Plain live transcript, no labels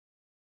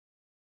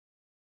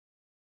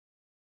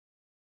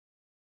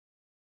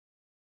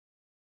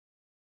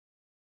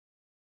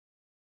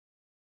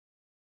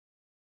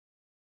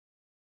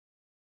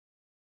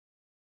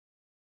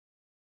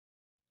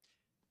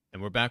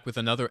And we're back with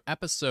another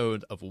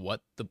episode of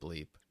What the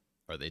Bleep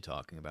Are They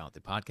Talking About? The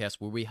podcast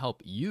where we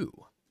help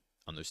you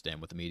understand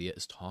what the media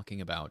is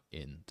talking about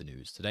in the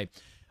news today.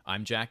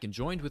 I'm Jack, and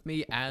joined with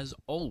me, as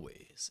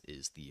always,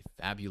 is the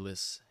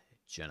fabulous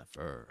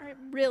Jennifer. I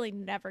really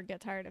never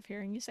get tired of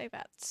hearing you say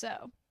that.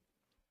 So,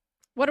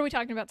 what are we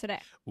talking about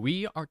today?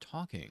 We are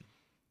talking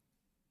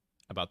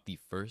about the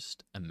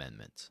First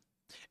Amendment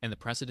and the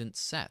precedent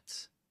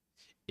set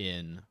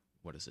in,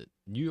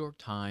 New York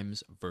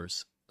Times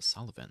versus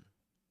Sullivan.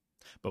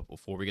 But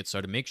before we get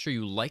started, make sure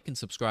you like and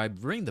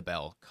subscribe, ring the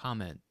bell,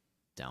 comment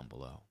down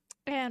below.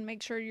 And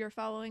make sure you're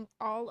following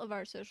all of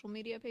our social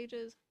media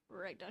pages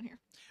right down here.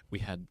 We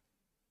had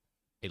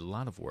a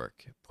lot of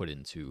work put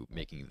into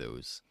making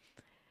those,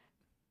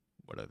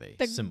 what are they,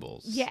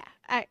 symbols. Yeah,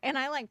 I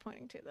like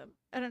pointing to them.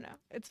 I don't know.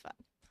 It's fun.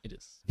 It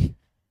is.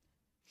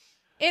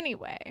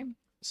 Anyway.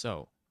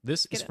 So,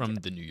 this is from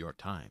the New York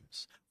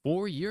Times.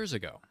 4 years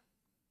ago,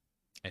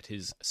 at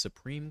his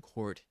Supreme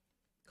Court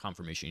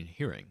confirmation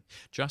hearing,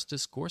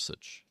 Justice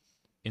Gorsuch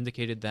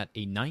indicated that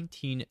a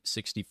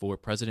 1964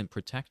 precedent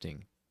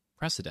protecting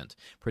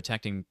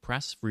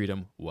press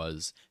freedom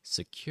was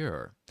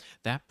secure.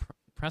 That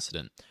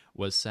precedent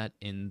was set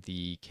in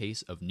the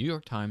case of New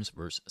York Times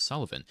versus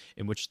Sullivan,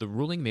 in which the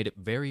ruling made it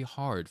very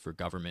hard for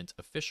government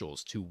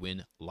officials to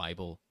win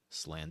libel,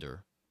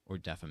 slander, or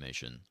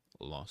defamation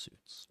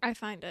lawsuits. I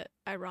find it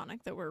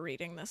ironic that we're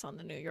reading this on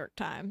the New York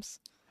Times.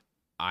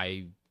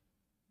 I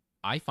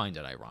find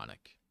it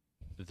ironic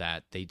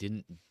that they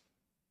didn't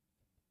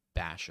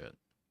bash it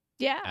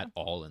at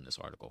all in this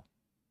article.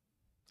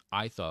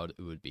 I thought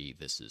it would be,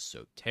 this is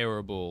so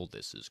terrible,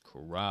 this is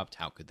corrupt,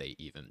 how could they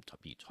even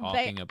be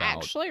talking about... They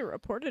actually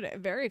reported it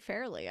very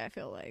fairly, I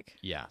feel like.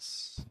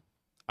 Yes.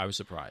 I was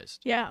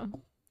surprised. Yeah.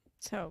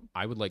 So...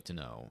 I would like to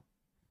know,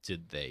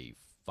 did they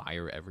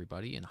fire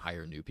everybody and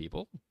hire new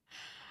people?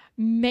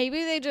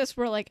 Maybe they just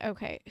were like,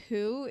 okay,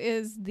 who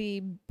is the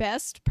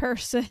best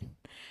person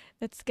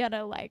that's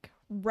gonna,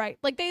 write...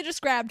 Like, they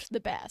just grabbed the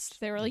best.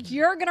 They were like,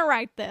 you're gonna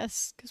write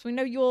this, because we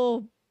know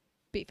you'll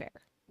be fair.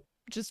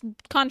 Just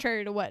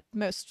contrary to what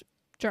most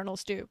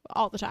journals do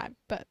all the time,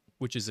 but...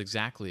 Which is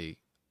exactly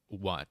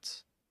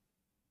what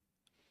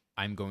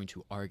I'm going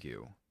to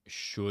argue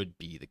should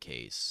be the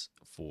case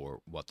for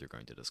what they're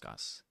going to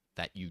discuss.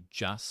 That you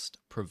just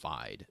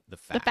provide the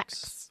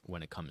facts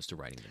when it comes to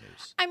writing the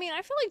news. I mean,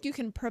 I feel like you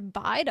can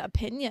provide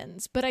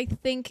opinions, but I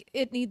think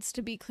it needs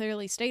to be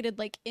clearly stated,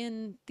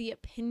 in the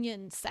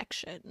opinion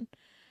section.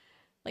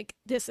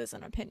 This is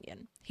an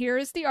opinion. Here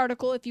is the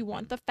article. If you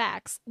want the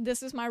facts,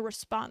 this is my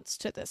response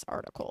to this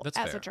article. That's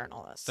as fair. A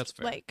journalist. That's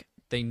fair.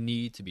 They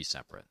need to be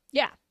separate.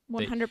 Yeah,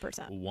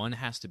 100%. One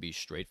has to be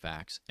straight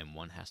facts and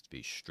one has to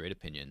be straight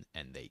opinion,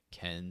 and they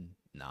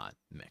cannot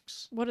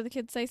mix. What do the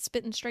kids say?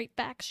 Spitting straight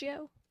facts,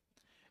 yo?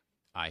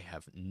 I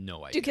have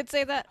no idea. Do kids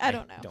say that? I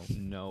don't know. I don't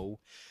know.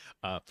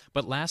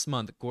 But last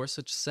month,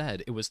 Gorsuch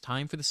said it was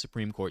time for the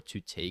Supreme Court to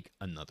take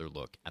another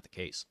look at the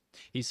case.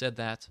 He said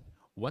that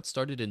what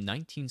started in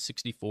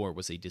 1964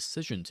 was a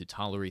decision to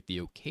tolerate the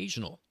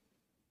occasional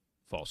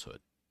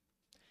falsehood,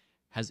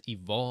 has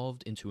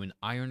evolved into an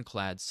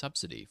ironclad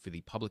subsidy for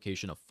the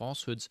publication of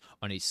falsehoods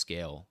on a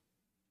scale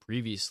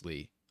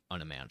previously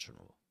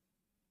unimaginable.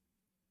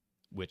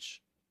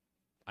 Which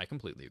I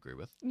completely agree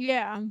with.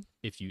 Yeah.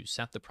 If you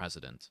set the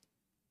precedent,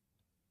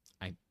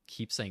 I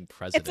keep saying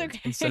president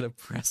instead of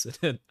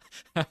precedent.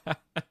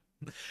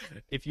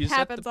 It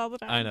happens all the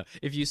time. I know.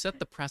 If you set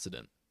the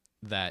precedent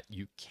that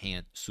you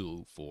can't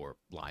sue for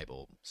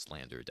libel,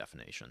 slander,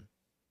 defamation,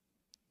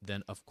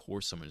 then of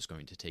course someone is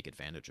going to take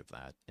advantage of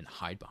that and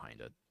hide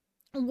behind it.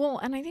 Well,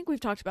 and I think we've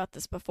talked about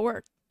this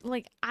before.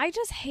 I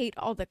just hate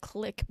all the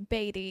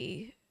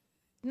clickbaity,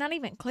 not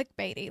even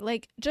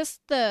clickbaity,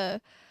 just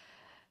the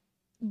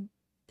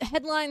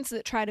headlines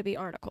that try to be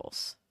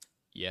articles.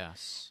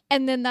 Yes.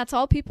 And then that's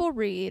all people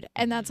read,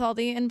 and that's all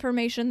the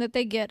information that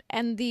they get,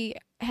 and the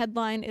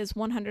headline is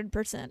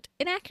 100%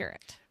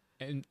 inaccurate.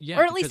 And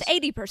or at least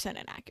 80%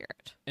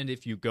 inaccurate. And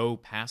if you go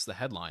past the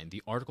headline,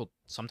 the article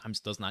sometimes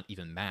does not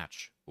even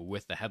match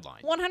with the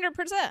headline.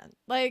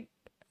 100%.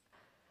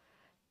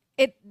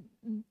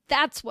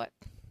 That's what...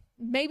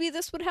 Maybe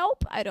this would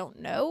help. I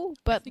don't know.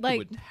 But it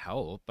would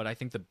help, but I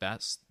think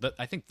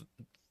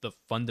the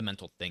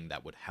fundamental thing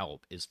that would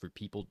help is for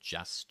people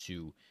just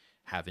to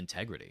have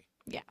integrity.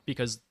 Yeah.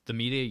 Because the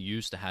media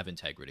used to have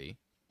integrity,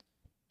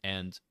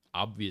 and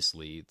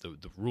obviously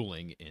the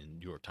ruling in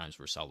New York Times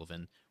versus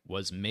Sullivan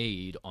was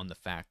made on the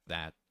fact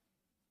that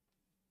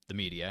the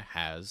media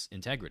has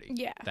integrity.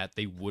 Yeah. That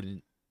they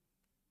wouldn't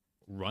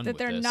run that with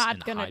they're this not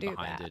and gonna hide do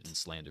behind that. it and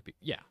slander people.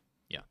 Yeah.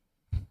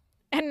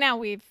 And now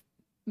we've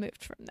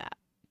moved from that.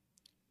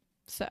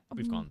 So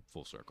we've gone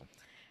full circle.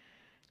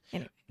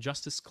 Anyway.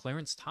 Justice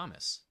Clarence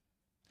Thomas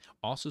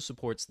also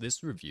supports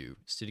this review,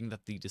 stating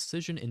that the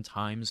decision in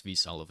Times v.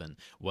 Sullivan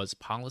was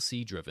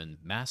policy-driven,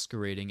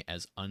 masquerading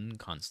as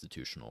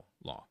unconstitutional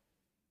law.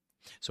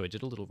 So I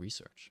did a little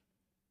research.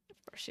 Of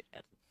course you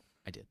did.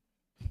 I did.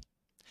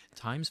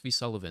 Times v.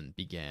 Sullivan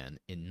began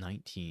in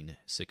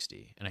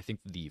 1960, and I think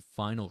the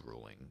final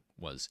ruling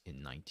was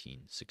in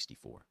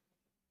 1964.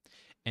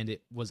 And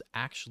it was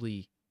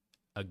actually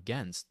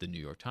against the New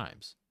York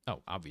Times.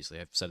 Oh, obviously,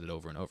 I've said it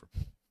over and over.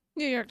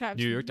 New York Times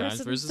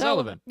versus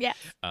Sullivan. Yeah.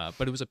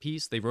 But it was a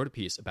piece, they wrote a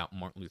piece about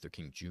Martin Luther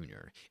King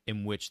Jr.,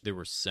 in which there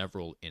were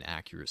several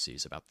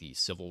inaccuracies about the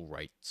civil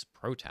rights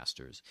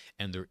protesters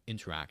and their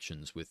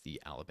interactions with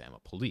the Alabama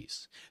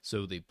police.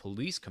 So the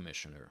police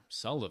commissioner,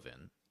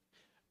 Sullivan,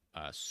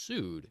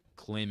 sued,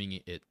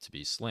 claiming it to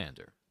be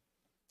slander.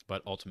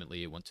 But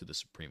ultimately, it went to the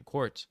Supreme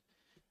Court,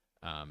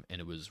 and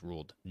it was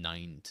ruled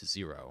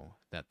 9-0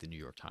 that the New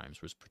York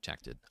Times was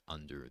protected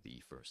under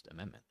the First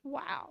Amendment.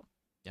 Wow.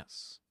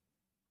 Yes.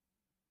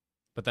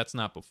 But that's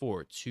not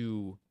before.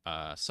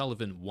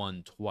 Sullivan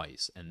won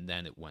twice, and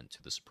then it went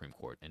to the Supreme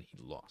Court, and he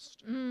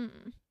lost.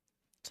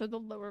 So the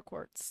lower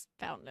courts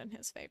found in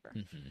his favor.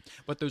 Mm-hmm.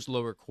 But those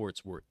lower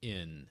courts were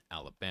in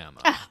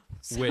Alabama,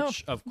 So-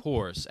 which, of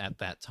course, at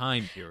that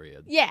time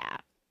period. Yeah.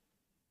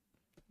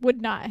 Would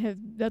not have.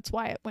 That's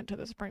why it went to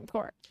the Supreme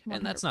Court.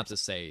 And that's not 100%. to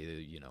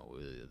say,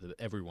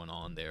 everyone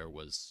on there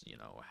was,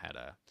 had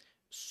a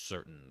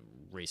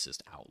certain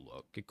racist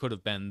outlook. It could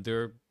have been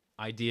their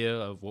idea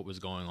of what was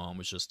going on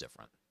was just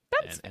different.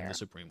 That's And fair. the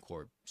Supreme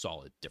Court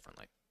saw it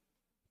differently.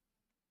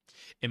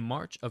 In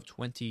March of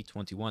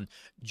 2021,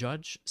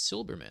 Judge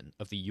Silberman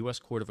of the U.S.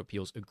 Court of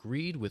Appeals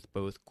agreed with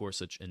both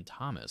Gorsuch and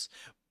Thomas,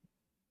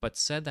 but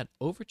said that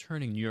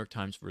overturning New York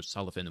Times v.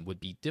 Sullivan would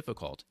be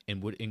difficult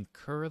and would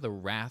incur the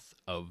wrath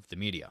of the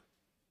media.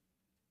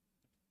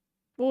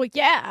 Well,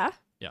 yeah.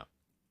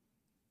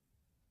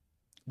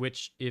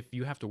 Which, if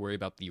you have to worry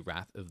about the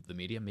wrath of the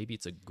media, maybe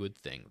it's a good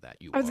thing that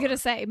you I was are going to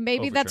say,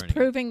 maybe that's overturning it.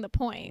 proving the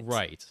point.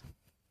 Right.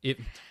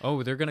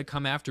 They're going to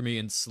come after me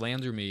and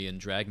slander me and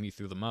drag me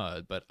through the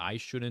mud, but I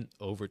shouldn't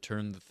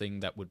overturn the thing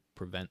that would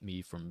prevent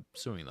me from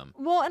suing them.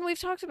 Well, and we've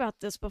talked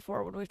about this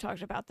before when we've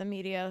talked about the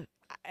media,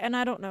 and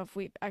I don't know if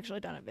we've actually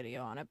done a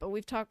video on it, but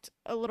we've talked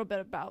a little bit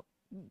about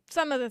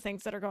some of the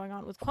things that are going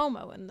on with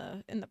Cuomo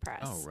in the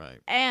press. Oh, right.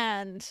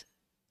 And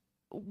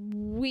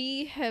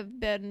we have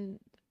been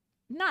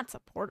not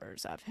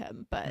supporters of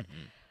him, but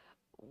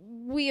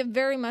we have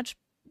very much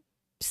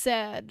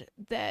said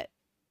that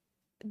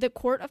the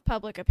court of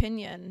public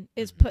opinion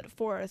is put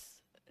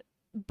forth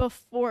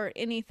before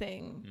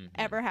anything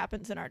ever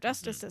happens in our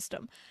justice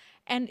system.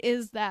 And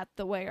is that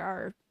the way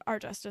our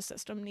justice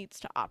system needs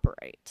to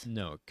operate?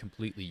 No, it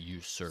completely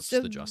usurps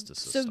the justice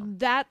So system.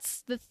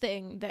 that's the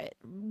thing that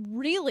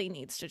really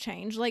needs to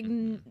change. Like,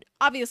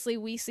 obviously,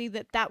 we see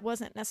that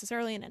wasn't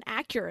necessarily an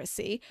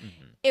inaccuracy.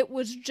 It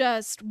was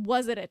just,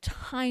 was it a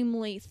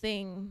timely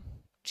thing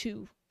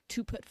to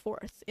put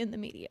forth in the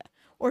media?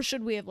 Or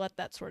should we have let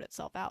that sort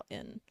itself out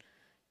in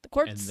the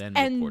courts And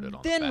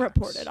then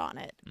reported on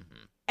it?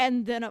 Mm-hmm.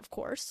 And then, of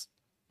course,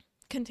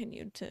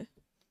 continued to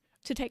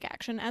take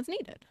action as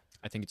needed.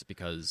 I think it's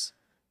because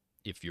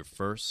if you're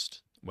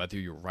first, whether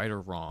you're right or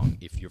wrong,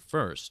 if you're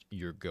first,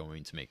 you're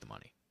going to make the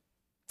money.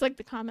 It's like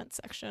the comment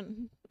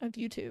section of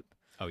YouTube.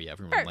 Oh, yeah,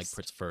 everyone First.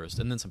 puts first,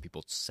 and then some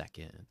people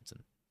second.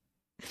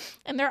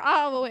 And they're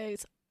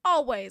always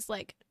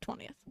like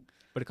 20th.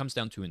 But it comes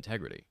down to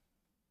integrity.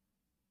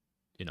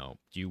 Do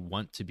you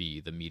want to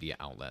be the media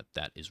outlet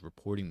that is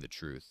reporting the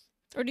truth?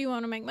 Or do you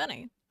want to make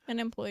money and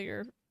employ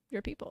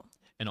your people?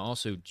 And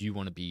also, do you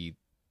want to be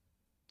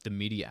the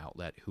media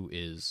outlet who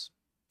is,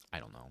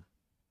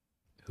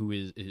 who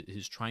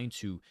is trying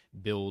to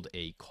build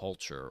a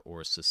culture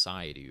or a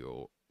society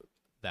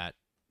that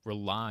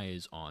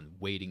relies on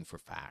waiting for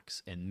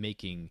facts and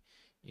making,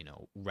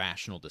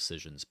 rational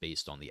decisions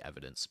based on the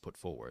evidence put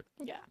forward?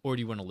 Yeah. Or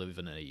do you want to live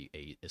in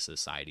a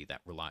society that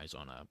relies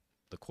on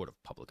the court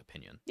of public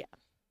opinion? Yeah.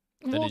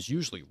 That is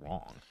usually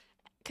wrong.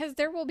 Because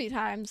there will be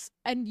times,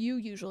 and you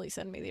usually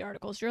send me the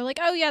articles, you're like,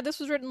 oh yeah, this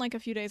was written like a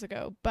few days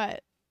ago,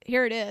 but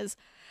here it is.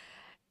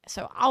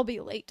 So I'll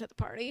be late to the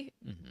party.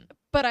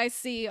 But I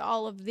see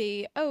all of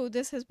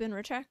this has been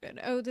retracted.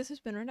 Oh, this has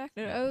been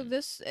redacted. Oh,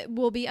 this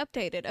will be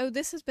updated. Oh,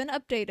 this has been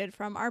updated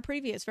from our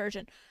previous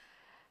version.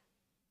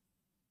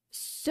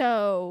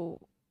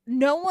 So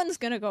no one's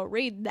going to go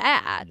read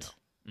that.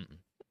 No.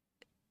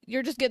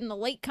 You're just getting the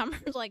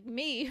latecomers like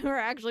me who are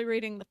actually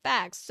reading the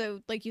facts. So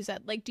like you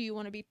said, do you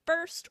want to be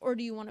first or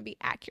do you want to be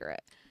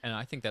accurate? And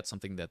I think that's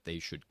something that they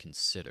should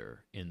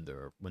consider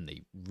when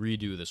they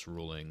redo this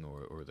ruling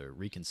or they're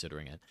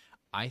reconsidering it.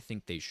 I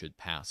think they should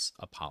pass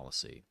a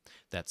policy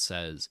that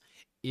says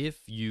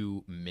if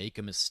you make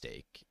a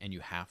mistake and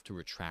you have to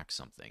retract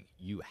something,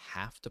 you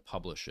have to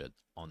publish it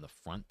on the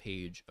front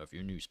page of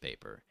your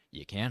newspaper.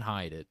 You can't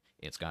hide it.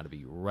 It's got to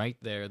be right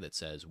there that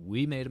says,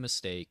 we made a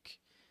mistake.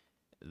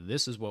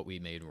 This is what we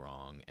made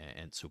wrong.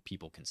 And so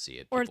people can see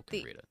it. Or People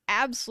can read it.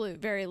 Absolute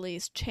very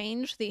least,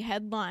 change the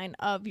headline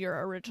of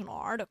your original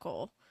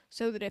article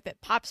so that if it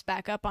pops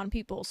back up on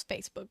people's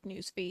Facebook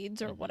news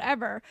feeds or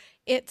whatever,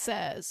 it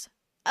says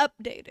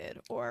updated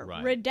or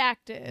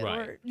redacted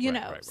or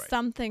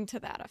something to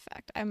that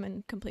effect. I'm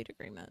in complete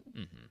agreement.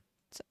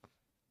 So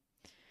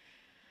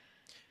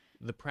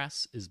the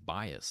press is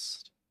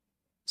biased,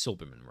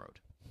 Silberman wrote.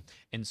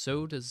 And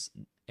so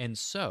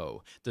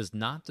does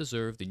not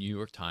deserve the New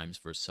York Times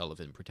for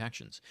Sullivan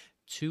protections.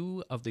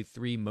 Two of the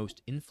three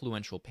most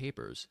influential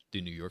papers,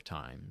 the New York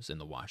Times and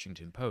the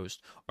Washington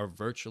Post, are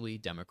virtually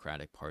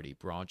Democratic Party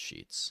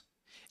broadsheets.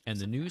 And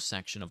the news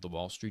section of the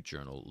Wall Street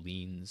Journal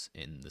leans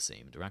in the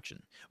same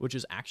direction, which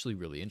is actually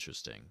really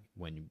interesting.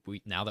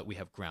 Now that we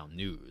have ground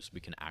news,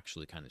 we can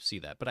actually kind of see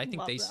that. But I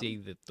think they say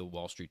that the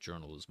Wall Street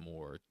Journal is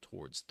more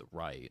towards the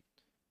right.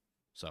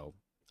 So,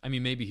 I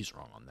mean, maybe he's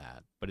wrong on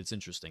that, but it's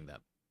interesting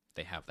that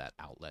they have that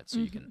outlet so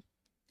you can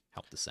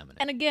help disseminate.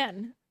 And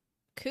again,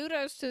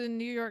 kudos to the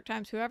New York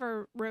Times,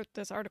 whoever wrote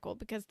this article,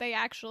 because they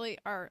actually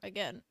are,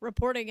 again,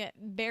 reporting it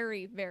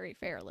very, very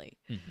fairly.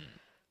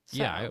 So.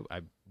 Yeah,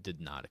 I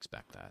did not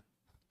expect that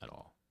at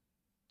all.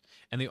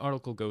 And the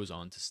article goes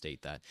on to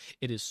state that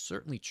it is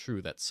certainly true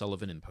that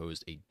Sullivan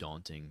imposed a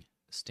daunting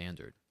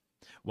standard,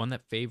 one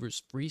that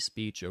favors free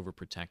speech over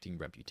protecting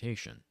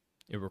reputation.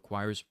 It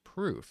requires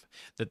proof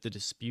that the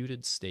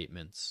disputed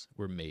statements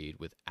were made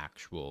with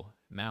actual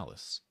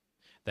malice,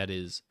 that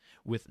is,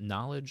 with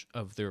knowledge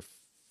of their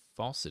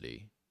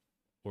falsity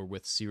or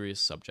with serious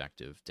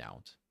subjective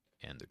doubt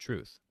and the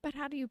truth. But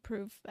how do you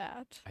prove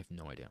that? I have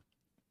no idea.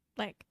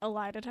 Like a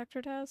lie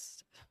detector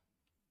test?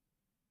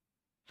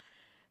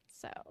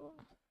 So.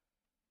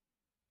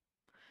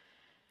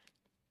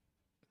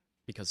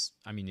 Because,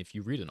 I mean, if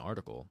you read an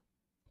article,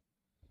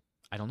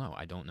 I don't know.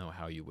 I don't know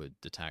how you would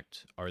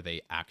detect, are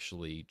they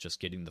actually just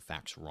getting the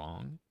facts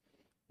wrong?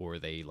 Or are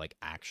they, like,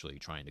 actually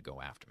trying to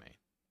go after me?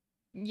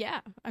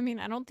 Yeah. I mean,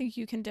 I don't think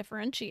you can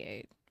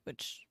differentiate,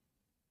 which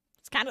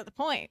is kind of the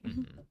point.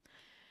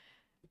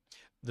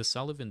 The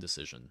Sullivan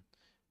decision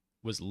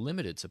was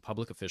limited to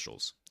public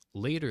officials.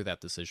 Later, that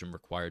decision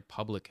required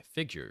public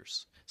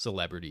figures,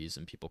 celebrities,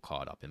 and people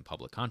caught up in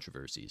public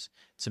controversies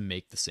to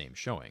make the same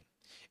showing.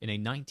 In a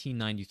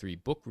 1993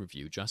 book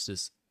review,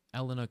 Justice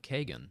Elena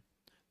Kagan,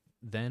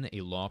 then a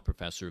law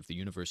professor of the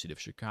University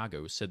of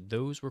Chicago, said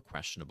those were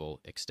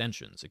questionable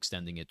extensions,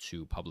 extending it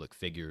to public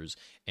figures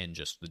and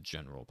just the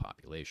general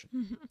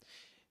population.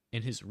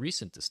 In his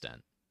recent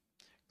dissent,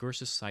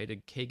 Gershis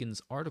cited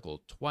Kagan's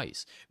article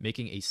twice,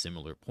 making a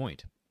similar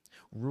point.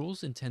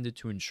 Rules intended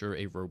to ensure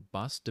a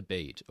robust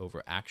debate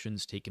over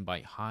actions taken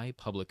by high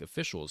public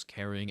officials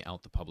carrying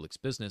out the public's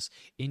business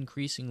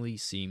increasingly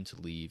seem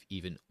to leave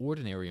even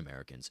ordinary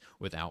Americans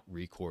without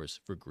recourse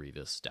for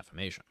grievous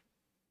defamation,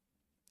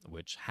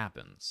 which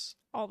happens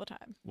all the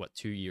time.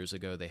 2 years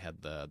ago they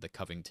had the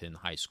Covington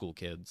high school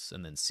kids,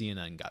 and then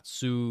CNN got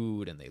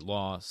sued and they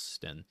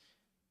lost, and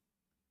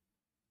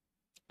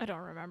I don't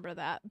remember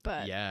that,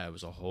 but yeah, it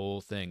was a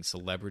whole thing.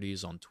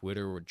 Celebrities on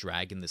Twitter were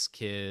dragging this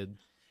kid,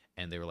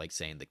 and they were like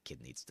saying the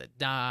kid needs to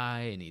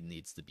die and he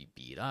needs to be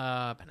beat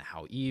up and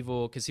how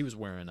evil, because he was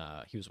wearing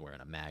a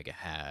MAGA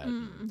hat.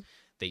 And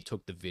they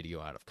took the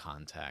video out of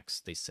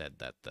context. They said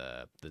that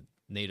the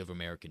Native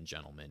American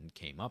gentleman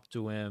came up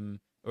to him,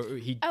 or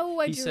he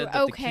said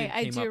that the kid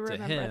came up to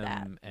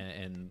him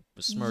and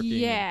was smirking.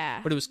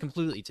 Yeah, but it was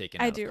completely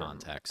taken out of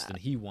context, and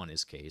he won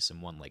his case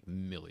and won like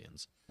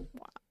millions.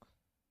 Wow.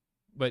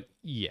 But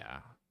yeah,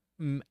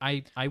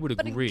 I would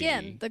agree. But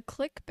again, the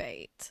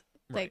clickbait,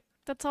 right.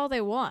 That's all they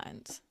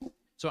want.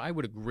 So I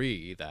would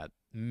agree that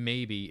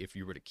maybe if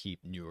you were to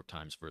keep New York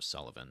Times versus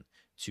Sullivan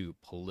to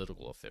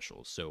political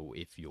officials, so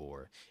if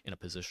you're in a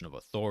position of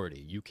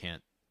authority, you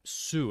can't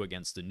sue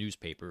against the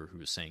newspaper who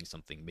is saying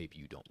something maybe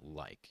you don't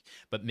like,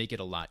 but make it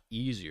a lot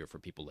easier for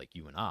people like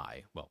you and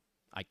I. Well,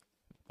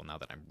 now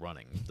that I'm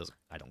running,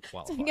 I don't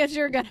qualify. Because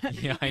you're gonna,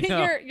 yeah, I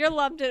know. You're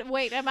lumped in.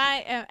 Wait, am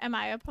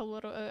I a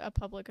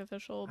public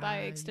official by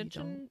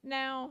extension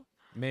now?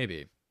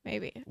 Maybe.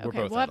 We're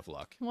both out of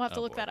luck. We'll have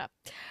to look that up.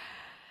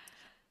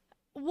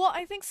 Well,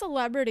 I think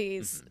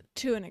celebrities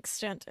to an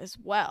extent as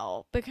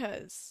well,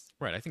 because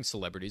right, I think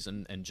celebrities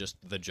and just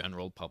the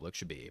general public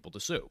should be able to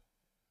sue.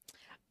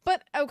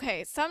 But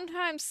okay,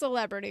 sometimes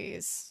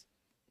celebrities.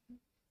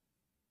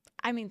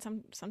 I mean,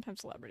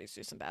 sometimes celebrities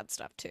do some bad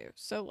stuff too.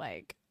 So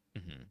like.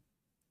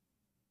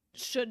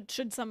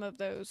 Should some of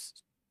those,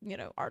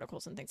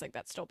 articles and things like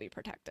that still be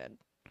protected?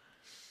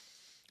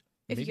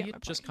 Maybe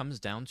it just comes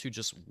down to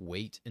just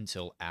wait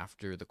until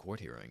after the court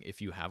hearing.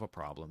 If you have a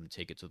problem,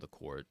 take it to the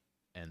court,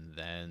 and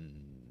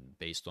then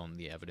based on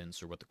the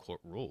evidence or what the court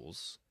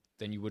rules,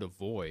 then you would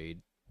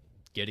avoid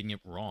getting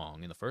it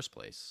wrong in the first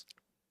place.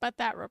 But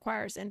that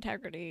requires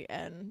integrity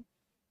and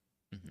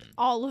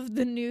all of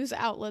the news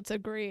outlets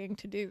agreeing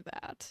to do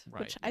that,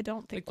 right. Which I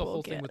don't think we'll get.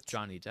 Like the whole thing with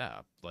Johnny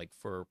Depp, like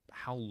for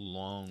how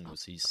long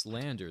was he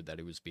slandered that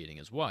he was beating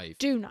his wife?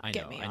 Do not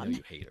get me on. I know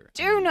you hate her.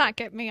 Do not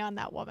get me on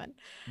that woman.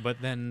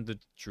 But then the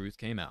truth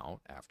came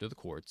out after the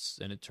courts,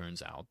 and it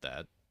turns out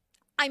that...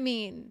 I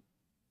mean,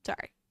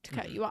 sorry to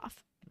cut you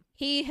off.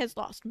 He has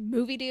lost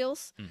movie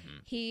deals.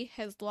 He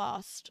has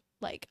lost,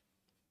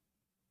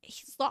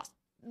 he's lost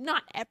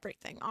not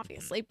everything,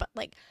 obviously, but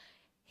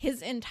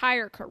his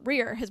entire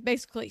career has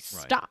basically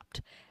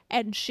stopped,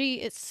 and she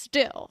is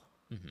still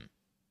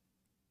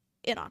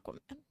in Aquaman.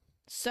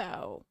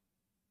 So,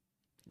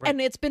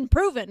 and it's been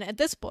proven at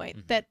this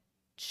point that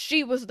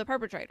she was the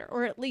perpetrator,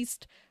 or at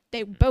least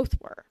they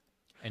both were.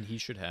 And he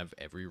should have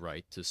every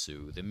right to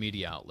sue the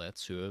media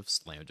outlets who have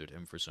slandered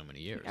him for so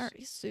many years. He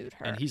already sued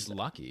her. And he's so.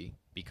 lucky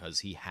because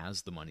he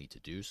has the money to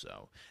do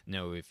so.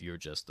 Now, if you're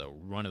just a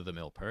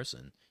run-of-the-mill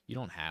person, you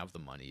don't have the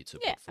money to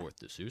Yeah. put forth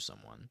to sue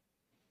someone.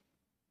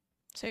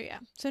 So yeah.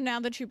 So now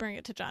that you bring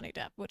it to Johnny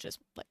Depp, which is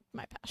like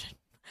my passion,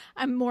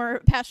 I'm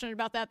more passionate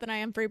about that than I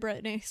am Free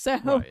Britney. So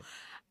Right.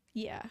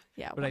 yeah.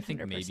 But I think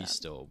maybe 100%.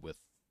 still with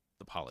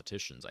the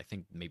politicians, I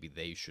think maybe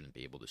they shouldn't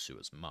be able to sue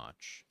as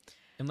much.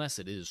 Unless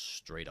it is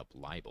straight up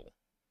libel.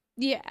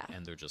 Yeah.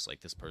 And they're just like,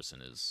 this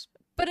person is...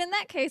 But in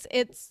that case,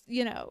 it's,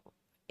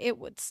 it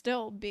would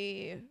still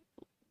be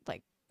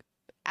like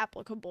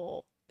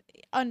applicable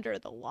under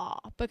the law,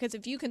 because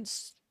if you can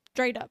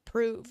straight up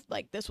prove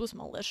like this was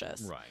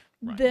malicious,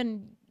 Right.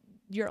 then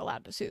you're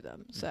allowed to sue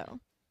them.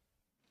 So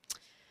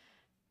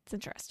it's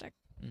interesting.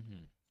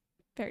 Mm-hmm.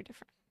 Very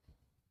different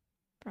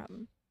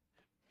from...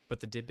 But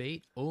the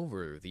debate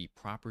over the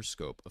proper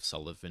scope of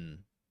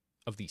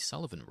the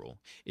Sullivan Rule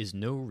is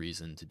no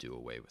reason to do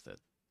away with it,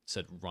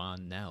 said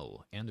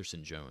Ronell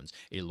Anderson-Jones,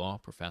 a law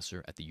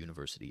professor at the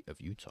University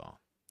of Utah.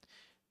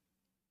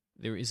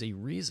 There is a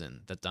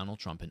reason that Donald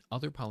Trump and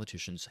other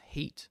politicians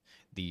hate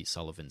the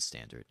Sullivan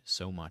Standard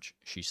so much,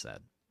 she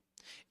said.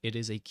 It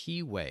is a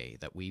key way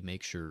that we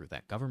make sure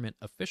that government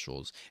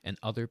officials and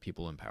other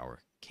people in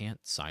power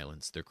can't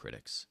silence their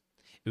critics.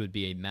 It would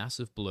be a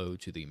massive blow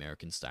to the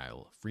American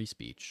style of free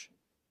speech,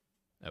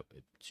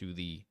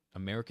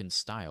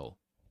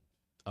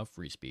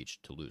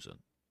 to lose it.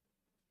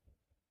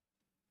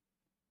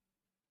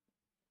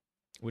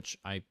 Which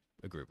I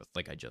agree with.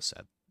 Like I just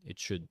said, it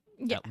should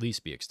at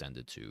least be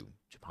extended to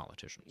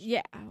politicians.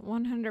 Yeah,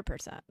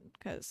 100%.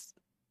 Because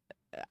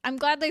I'm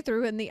glad they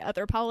threw in the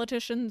other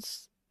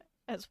politicians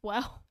as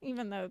well,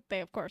 even though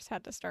they, of course,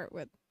 had to start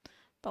with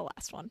the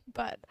last one.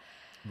 But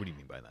what do you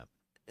mean by that?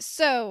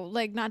 So,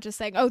 like, not just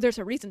saying, oh, there's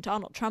a reason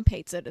Donald Trump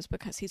hates it is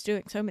because he's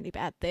doing so many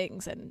bad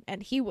things and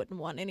he wouldn't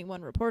want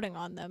anyone reporting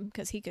on them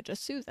because he could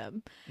just sue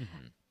them.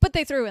 Mm-hmm. But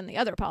they threw in the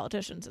other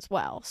politicians as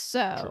well.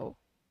 So True.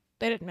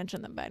 They didn't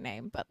mention them by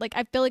name. But, like,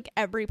 I feel like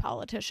every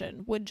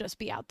politician would just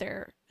be out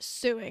there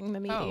suing the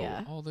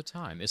media. Oh, all the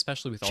time.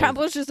 Especially with Trump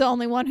was just the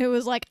only one who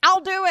was like,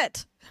 I'll do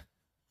it.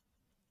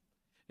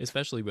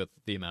 Especially with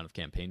the amount of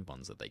campaign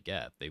funds that they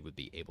get, they would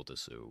be able to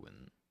sue.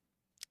 And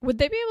would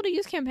they be able to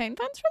use campaign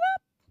funds for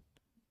that?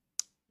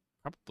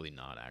 Probably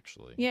not,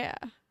 actually. Yeah,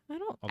 I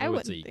don't. Although I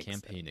wouldn't it's a think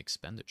campaign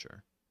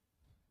expenditure.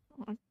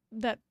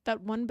 That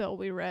one bill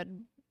we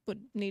read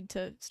would need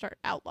to start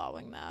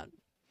outlawing that.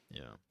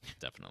 Yeah,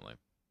 definitely.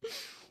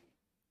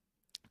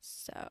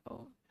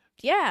 So,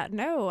 yeah,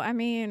 no, I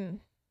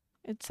mean,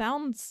 it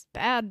sounds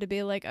bad to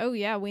be like, oh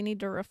yeah, we need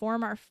to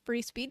reform our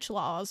free speech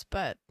laws,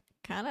 but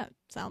kind of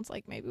sounds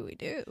like maybe we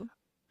do.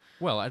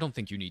 Well, I don't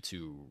think you need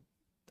to.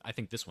 I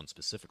think this one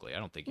specifically, I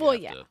don't think you Well,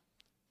 have yeah. to.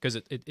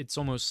 Because it's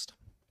almost.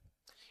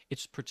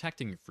 It's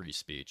protecting free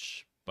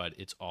speech, but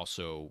it's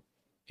also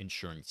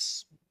ensuring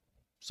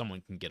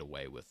someone can get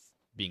away with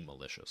being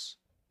malicious.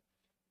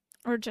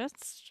 Or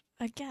just,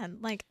 again,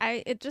 like,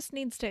 it just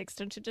needs to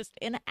extend to just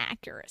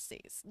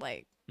inaccuracies.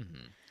 Like,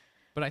 Mm-hmm.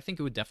 But I think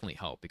it would definitely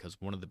help because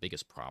one of the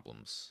biggest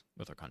problems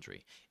with our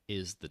country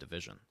is the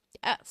division.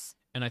 yes.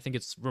 And I think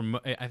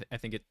I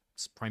think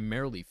it's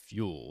primarily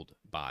fueled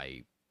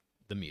by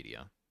the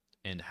media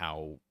and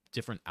how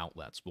different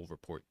outlets will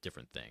report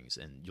different things,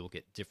 and you'll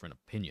get different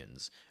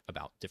opinions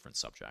about different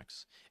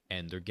subjects.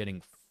 And they're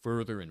getting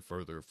further and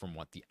further from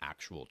what the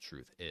actual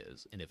truth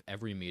is. And if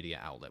every media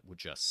outlet would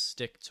just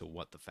stick to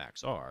what the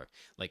facts are,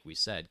 like we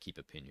said, keep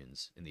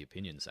opinions in the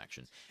opinion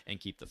section and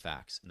keep the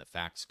facts in the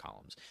facts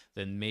columns,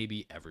 then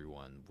maybe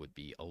everyone would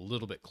be a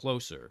little bit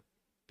closer,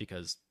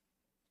 because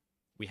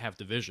we have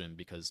division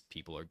because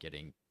people are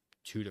getting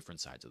two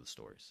different sides of the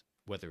stories.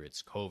 Whether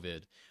it's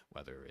COVID,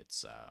 whether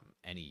it's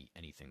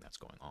anything that's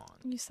going on.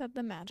 You said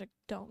the magic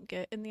don't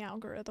get in the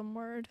algorithm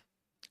word.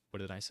 What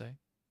did I say?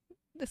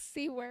 The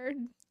C word.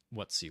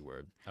 What C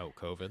word? Oh,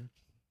 COVID?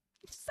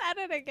 Said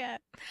it again.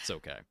 It's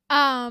okay.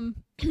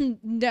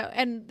 No,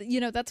 and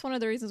that's one of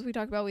the reasons we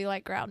talk about we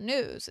like Ground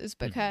News is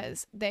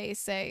because they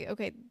say,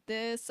 okay,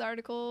 this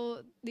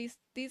article, these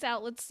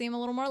outlets seem a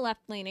little more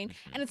left leaning,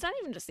 and it's not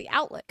even just the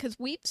outlet, because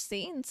we've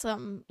seen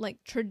some like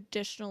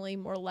traditionally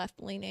more left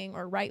leaning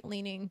or right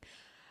leaning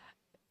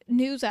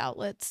news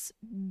outlets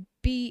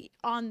be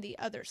on the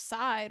other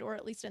side, or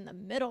at least in the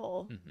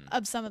middle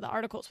of some of the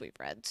articles we've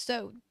read.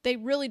 So they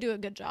really do a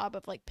good job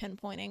of like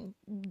pinpointing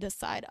the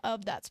side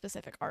of that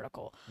specific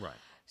article. Right.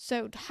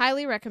 So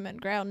highly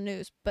recommend Ground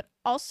News. But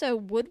also,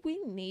 would we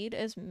need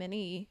as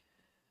many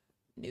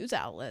news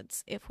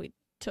outlets if we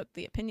took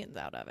the opinions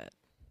out of it?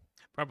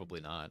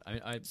 Probably not.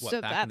 So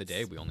back in the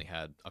day, we only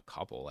had a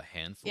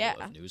handful Yeah.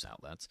 of news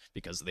outlets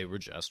because they were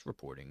just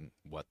reporting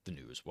what the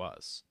news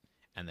was.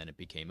 And then it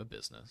became a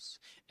business.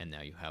 And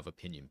now you have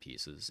opinion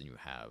pieces and you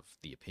have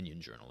the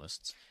opinion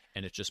journalists.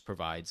 And it just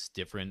provides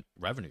different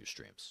revenue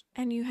streams.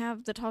 And you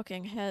have the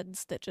talking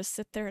heads that just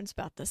sit there and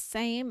spout the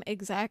same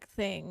exact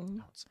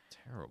thing Oh, it's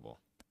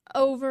terrible.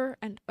 over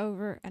and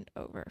over and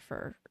over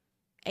for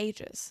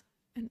ages,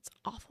 and it's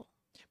awful.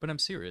 But I'm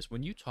serious.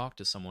 When you talk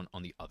to someone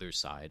on the other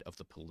side of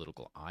the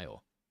political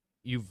aisle,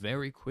 you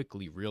very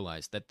quickly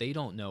realize that they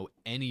don't know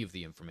any of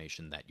the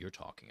information that you're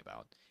talking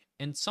about.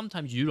 And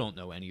sometimes you don't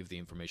know any of the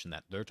information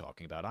that they're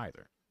talking about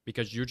either,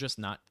 because you're just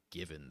not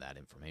given that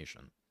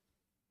information.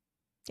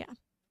 Yeah.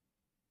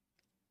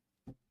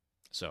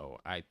 So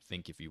I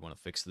think if you want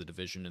to fix the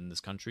division in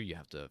this country, you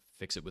have to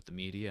fix it with the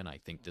media. And I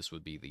think this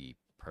would be the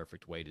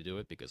perfect way to do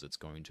it, because it's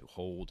going to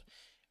hold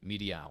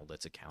media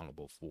outlets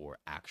accountable for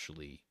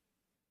actually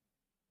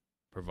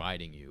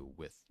providing you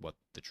with what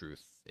the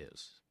truth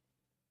is.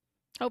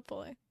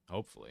 Hopefully.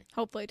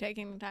 Hopefully.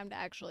 Taking the time to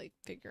actually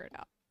figure it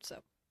out.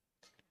 So.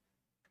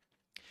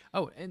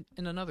 Oh, and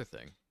another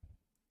thing.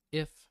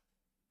 If,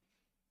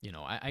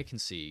 I can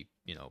see,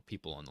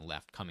 people on the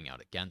left coming out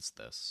against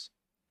this.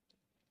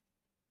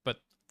 But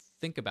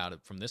think about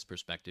it from this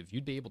perspective.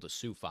 You'd be able to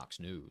sue Fox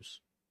News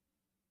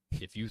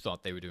if you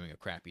thought they were doing a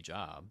crappy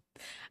job.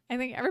 I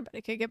think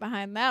everybody could get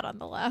behind that on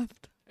the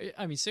left.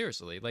 I mean,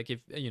 seriously, like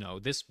if,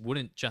 this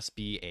wouldn't just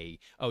be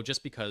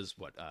just because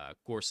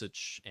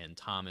Gorsuch and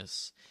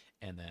Thomas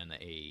and then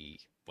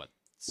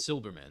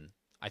Silberman,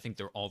 I think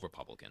they're all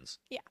Republicans.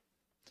 Yeah.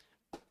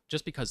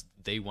 Just because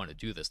they want to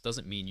do this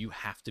doesn't mean you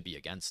have to be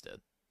against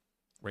it,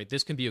 right?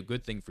 This can be a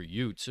good thing for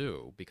you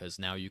too, because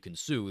now you can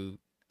sue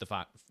the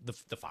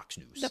Fox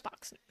News. The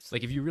Fox News.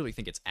 Like if you really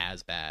think it's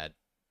as bad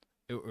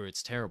or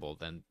it's terrible,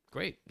 then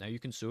great. Now you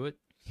can sue it,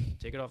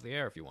 take it off the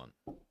air if you want.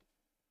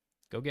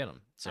 Go get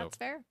them. So that's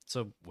fair. It's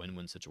a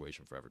win-win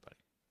situation for everybody.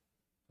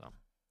 So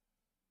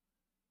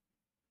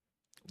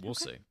we'll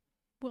see.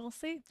 We'll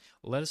see.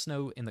 Let us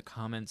know in the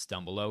comments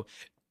down below.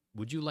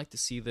 Would you like to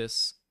see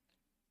this?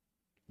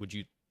 Would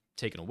you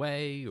taken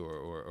away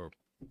or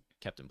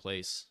kept in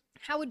place?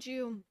 How would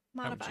you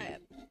modify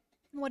it?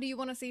 What do you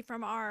want to see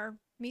from our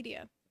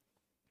media?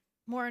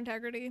 More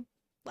integrity?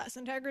 Less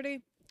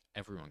integrity?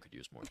 Everyone could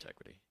use more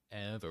integrity.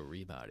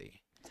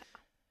 Everybody.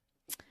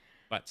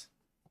 But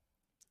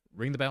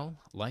ring the bell,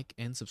 like,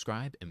 and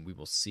subscribe, and we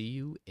will see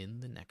you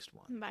in the next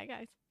one. Bye,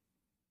 guys.